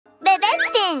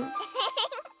Bebefinn.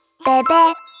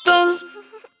 Bebefinn.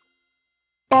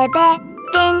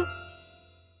 Bebefinn.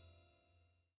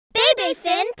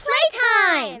 Bebefinn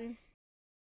Playtime!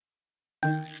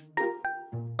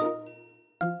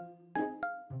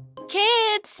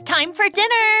 Kids, time for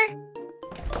dinner!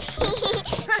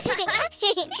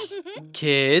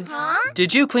 Kids, Huh?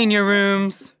 did you clean your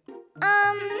rooms?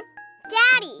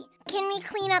 Daddy, can we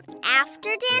clean up after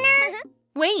dinner?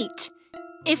 Wait,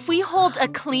 if we hold a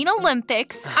clean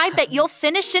Olympics, I bet you'll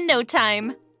finish in no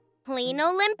time. Clean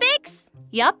Olympics?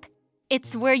 Yup,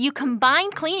 it's where you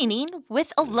combine cleaning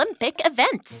with Olympic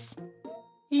events.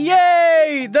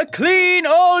 Yay! The Clean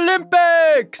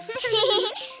Olympics!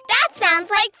 That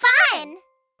sounds like fun!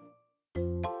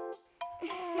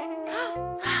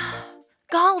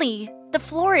 Golly, the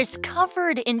floor is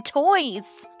covered in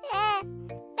toys.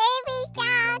 Baby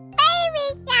shark, baby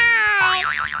shark.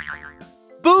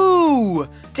 Boo!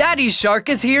 Daddy Shark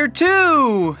is here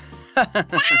too! Daddy,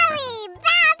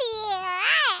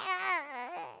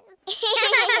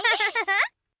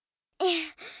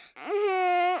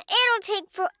 It'll take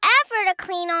forever to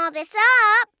clean all this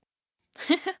up.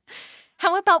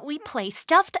 How about we play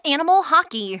stuffed animal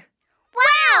hockey?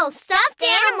 Wow, stuffed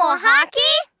animal hockey?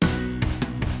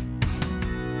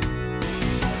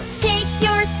 Take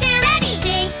your stand. Ready.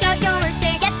 Take out your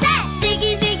stick. Get set.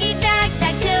 Ziggy, ziggy, zag,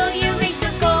 zag till you reach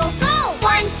the goal. Go.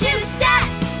 1, 2, step.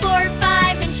 4,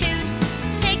 5, and shoot.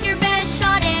 Take your best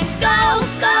shot and go,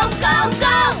 go, go,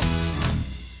 go.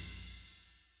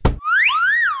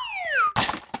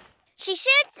 She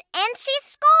shoots and she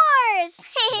scores.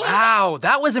 Wow,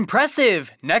 that was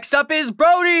impressive! Next up is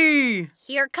Brody!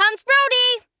 Here comes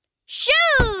Brody.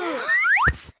 Shoot!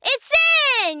 It's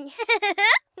in!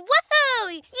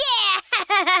 Woohoo! Yeah!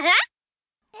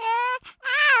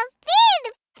 Finn,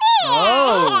 Finn.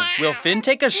 Oh, will Finn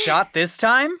take a shot this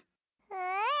time?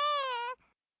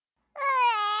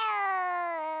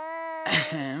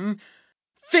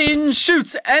 Finn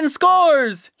shoots and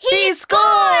scores! He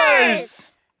scores!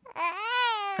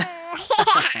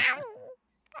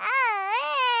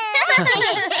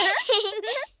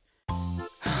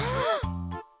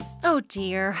 Oh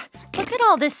dear, look at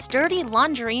all this dirty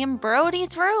laundry in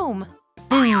Brody's room.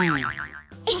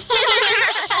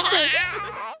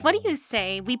 What do you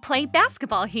say we play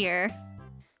basketball here?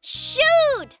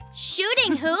 Shoot!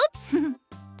 Shooting hoops?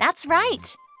 That's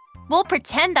right. We'll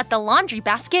pretend that the laundry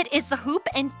basket is the hoop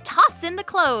and toss in the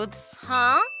clothes.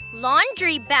 Huh?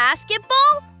 Laundry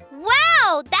basketball?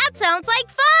 Wow, that sounds like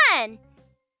fun!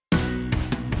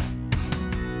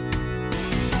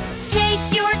 Take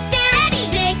your stand. Ready.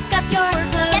 Pick up your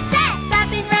clothes. Get set.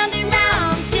 Wrapping round and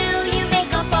round till you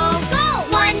make a ball. Go.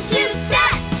 1, 2,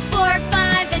 step. 4,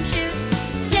 5, and shoot.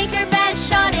 Take your best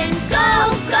shot and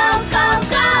go, go, go,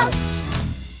 go.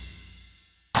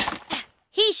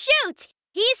 He shoots.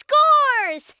 He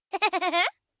scores.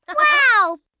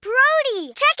 Wow,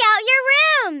 Brody, check out your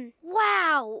room.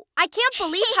 Wow, I can't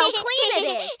believe how clean it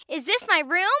is. Is this my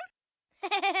room?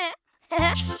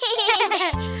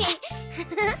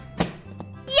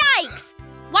 Yikes!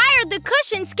 Why are the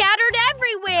cushions scattered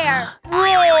everywhere?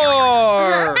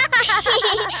 Roar!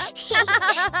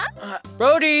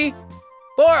 Brody!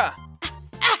 Bora!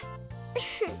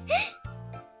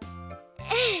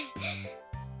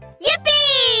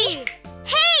 Yippee!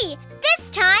 Hey, this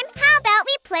time, how about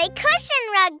we play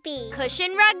cushion rugby?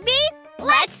 Cushion rugby?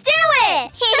 Let's do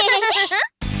it!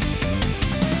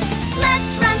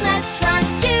 Let's run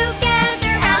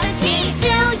together as a team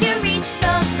till you reach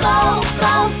the goal,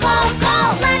 go, go, go.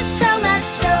 Let's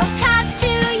throw, pass to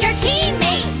your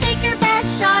teammate. Take your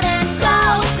best shot and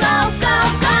go, go, go,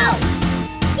 go.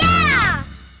 Yeah!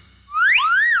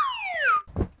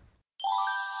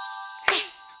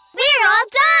 We're all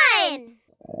done!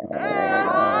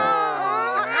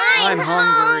 I'm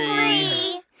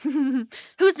hungry.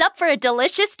 Who's up for a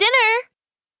delicious dinner?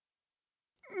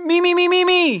 Me!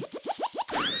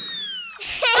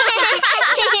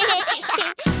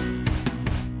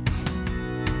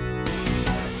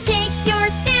 Take your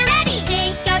stand. Ready.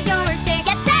 Take out your stick.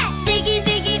 Get set. Ziggy,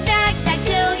 ziggy, zag, zag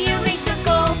till you reach the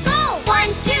goal. Go.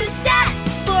 1, 2, step.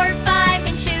 4, 5,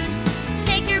 and shoot.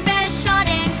 Take your best shot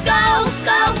and go,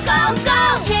 go, go,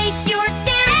 go. Take your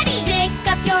stand. Ready. Pick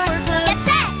up your clothes. Get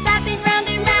set. Wrapping round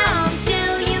and round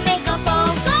till you make a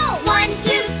ball. Go. 1,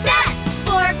 2, step.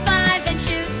 4, 5, and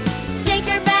shoot. Take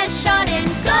your best shot and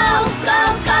go,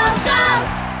 go, go, go.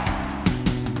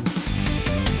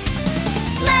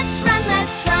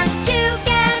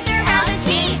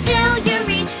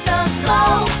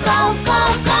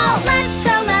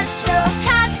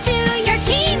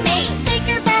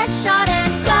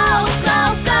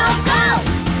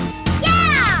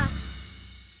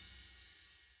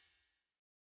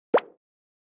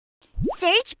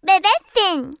 Search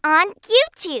Bebefinn on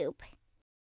YouTube.